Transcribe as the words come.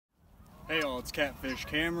it's Catfish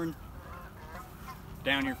Cameron.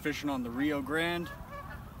 Down here fishing on the Rio Grande.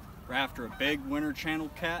 We're after a big winter channel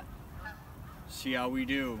cat. See how we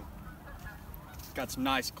do. Got some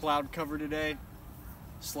nice cloud cover today.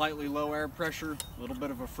 Slightly low air pressure, a little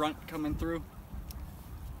bit of a front coming through.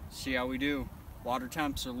 See how we do. Water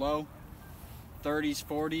temps are low, 30s,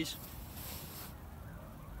 40s.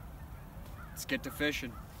 Let's get to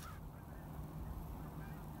fishing.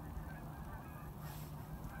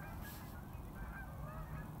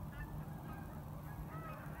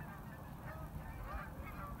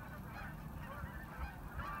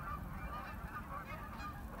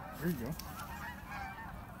 There you go.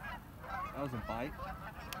 That was a bite.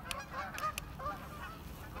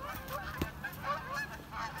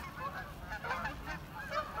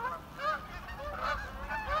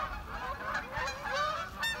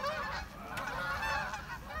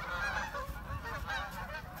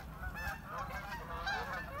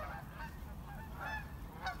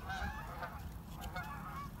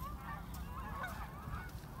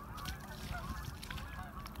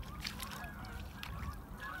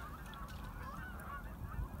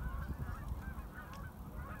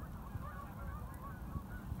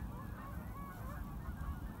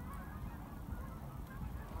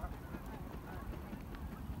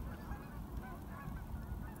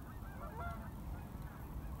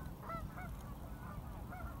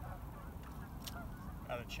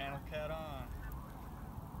 Got a channel cat on.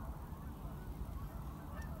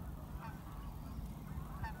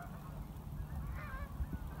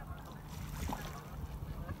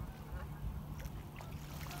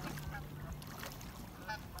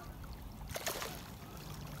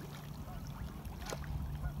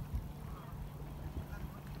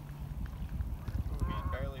 Ooh, he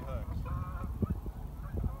barely hooks.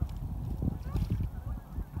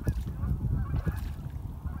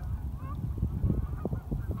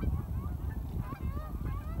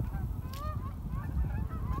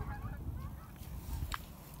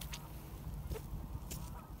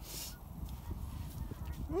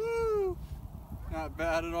 Woo! Not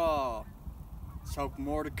bad at all. Let's hope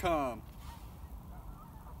more to come.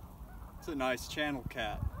 It's a nice channel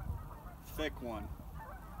cat. Thick one.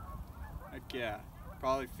 Heck yeah.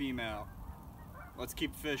 Probably female. Let's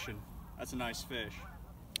keep fishing. That's a nice fish.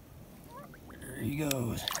 There he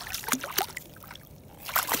goes.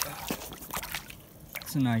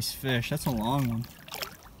 That's a nice fish. That's a long one.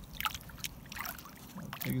 As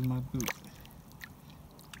big as my boot.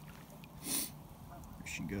 There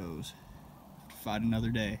she goes. Fight another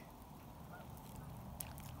day.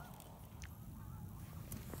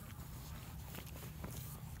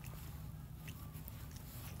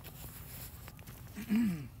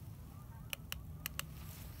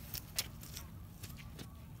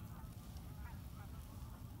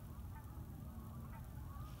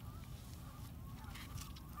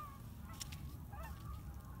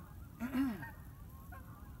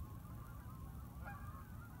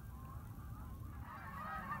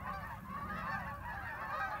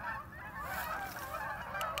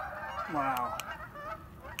 Wow.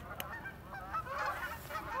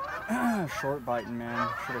 Short biting, man.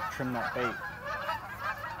 Should have trimmed that bait.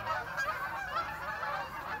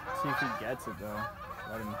 See if he gets it though.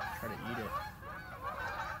 Let him try to eat it.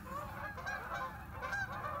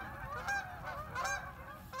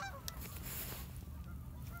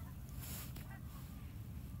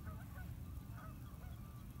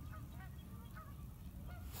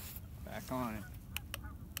 Back on it.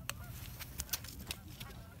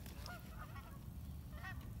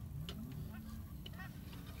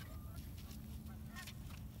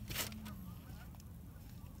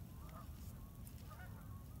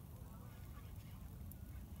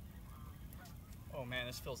 Oh man,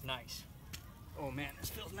 this feels nice. Oh man, this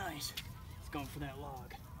feels nice. It's going for that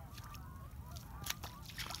log.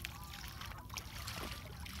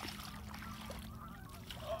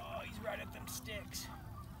 Oh, he's right at them sticks.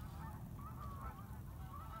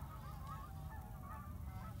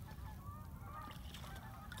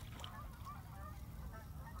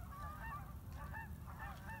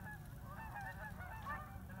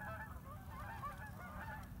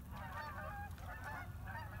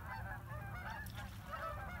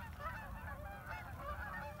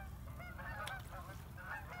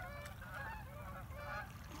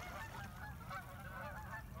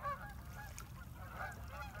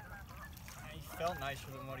 He felt nicer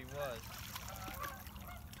than what he was.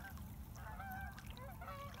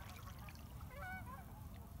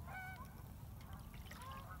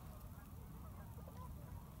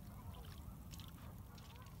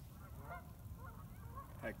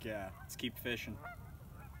 Heck yeah, let's keep fishing.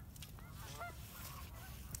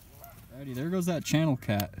 Alrighty, there goes that channel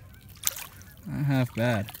cat. Not half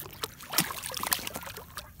bad.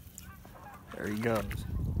 There he goes.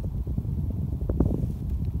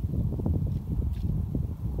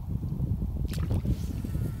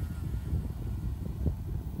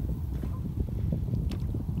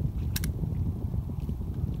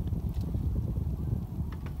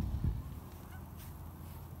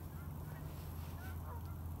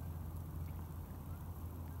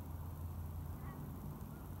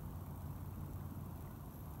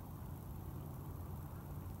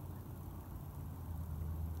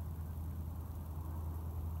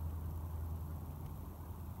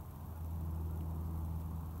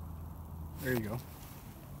 There you go.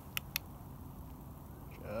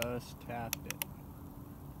 Just tapped it.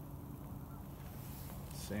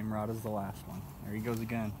 Same rod as the last one. There he goes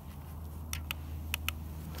again.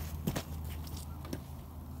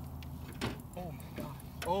 Oh my god.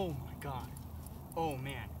 Oh my god. Oh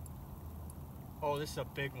man. Oh, this is a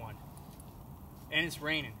big one. And it's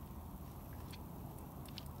raining.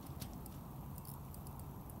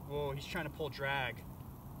 Whoa, he's trying to pull drag.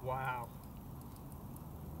 Wow.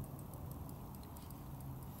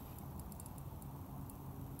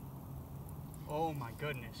 Oh my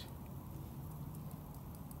goodness.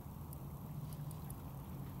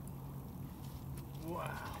 Wow.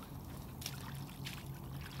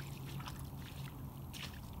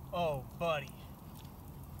 Oh, buddy.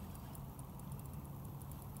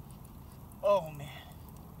 Oh man.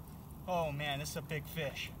 Oh man, this is a big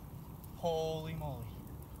fish. Holy moly.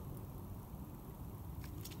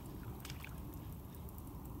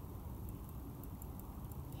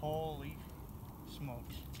 Holy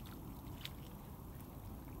smokes.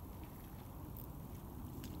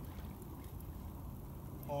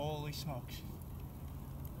 Holy smokes.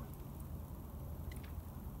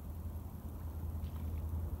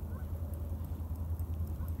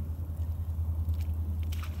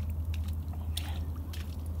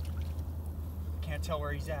 Can't tell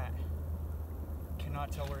where he's at.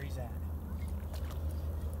 Cannot tell where he's at.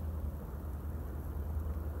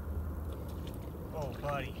 Oh,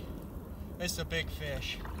 buddy. This is a big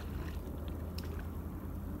fish.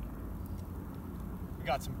 We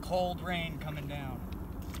got some cold rain coming down.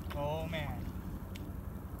 Oh, man.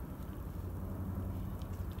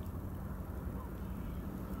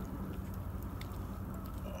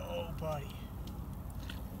 Oh, buddy.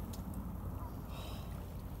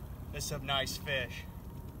 This is a nice fish.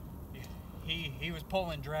 He was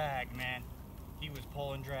pulling drag, man. He was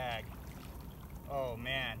pulling drag. Oh,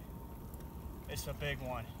 man. It's a big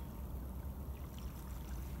one.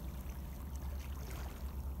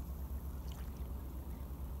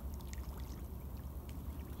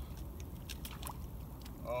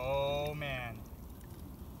 Oh man.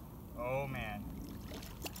 Oh man.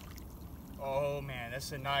 Oh man,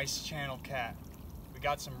 that's a nice channel cat. We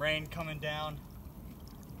got some rain coming down.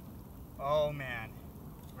 Oh man,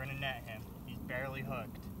 we're gonna net him. He's barely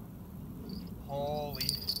hooked. Holy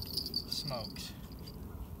smokes.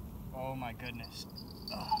 Oh my goodness.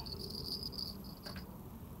 Oh.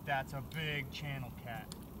 That's a big channel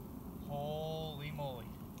cat. Holy moly.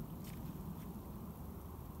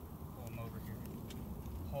 Pull him over here.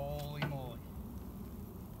 Holy moly.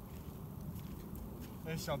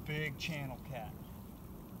 This is a big channel cat.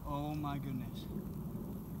 Oh my goodness.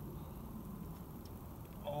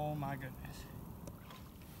 Oh my goodness.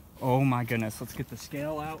 Oh my goodness. Let's get the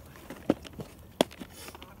scale out.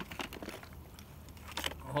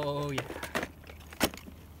 Oh yeah.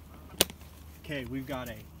 Okay, we've got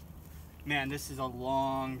a, man, this is a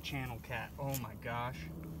long channel cat. Oh my gosh.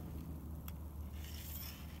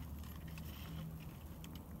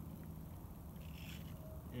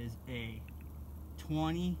 Is a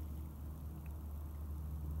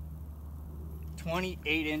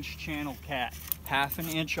 28-inch channel cat. Half an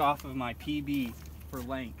inch off of my PB for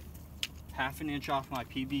length. Half an inch off my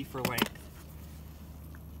PB for length.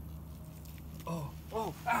 Oh,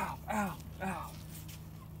 oh, ow, ow, ow.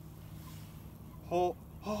 Oh,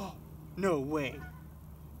 no way.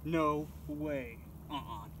 No way.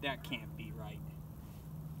 That can't be right.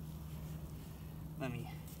 Let me,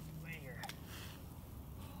 wait here.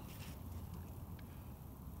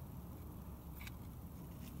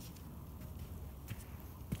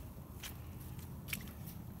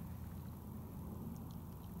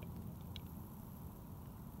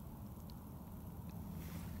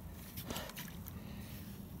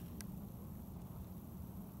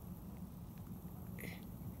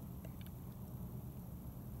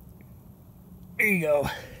 There you go.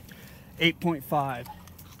 8.5.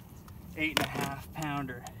 8.5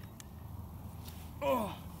 pounder.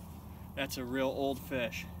 Oh, that's a real old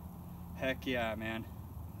fish. Heck yeah, man.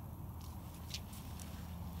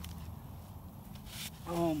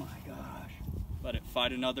 Oh my gosh. Let it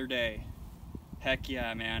fight another day. Heck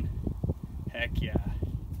yeah, man. Heck yeah.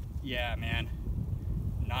 Yeah, man.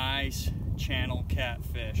 Nice channel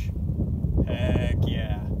catfish. Heck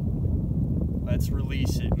yeah. Let's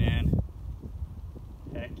release it, man.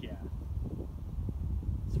 Heck yeah.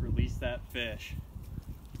 Let's release that fish.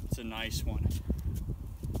 It's a nice one.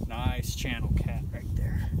 Nice channel cat right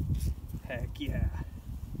there. Heck yeah.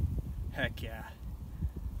 Heck yeah.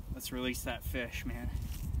 Let's release that fish, man.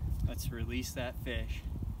 Let's release that fish.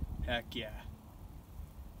 Heck yeah.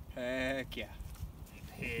 Heck yeah.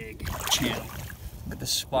 Big channel. Look at the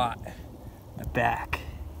spot. The back.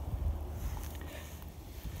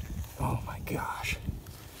 Oh my gosh.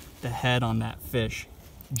 The head on that fish.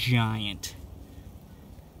 Giant.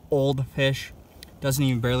 Old fish. Doesn't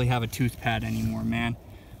even barely have a tooth pad anymore, man.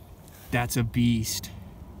 That's a beast.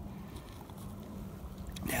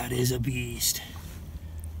 That is a beast.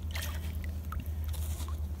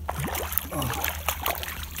 Oh.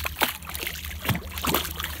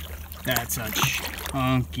 That's a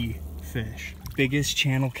chunky fish. Biggest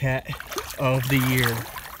channel cat of the year.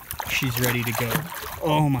 She's ready to go.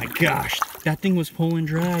 Oh my gosh. That thing was pulling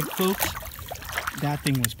drag, folks. That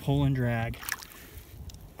thing was pulling drag.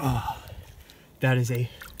 Oh, that is a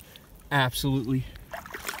absolutely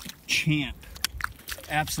champ.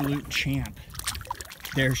 Absolute champ.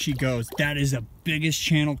 There she goes. That is the biggest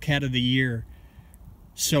channel cat of the year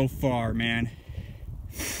so far, man.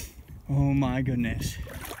 Oh my goodness.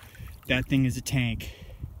 That thing is a tank.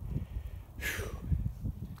 Whew.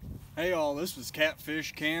 Hey y'all, this was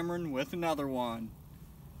Catfish Cameron with another one.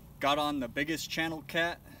 Got on the biggest channel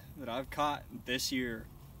cat that I've caught this year.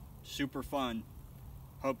 Super fun.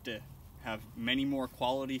 Hope to have many more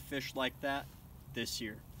quality fish like that this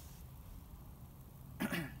year.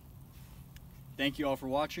 Thank you all for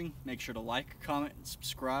watching. Make sure to like, comment, and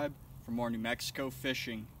subscribe for more New Mexico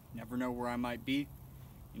fishing. You never know where I might be.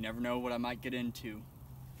 You never know what I might get into.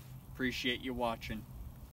 Appreciate you watching.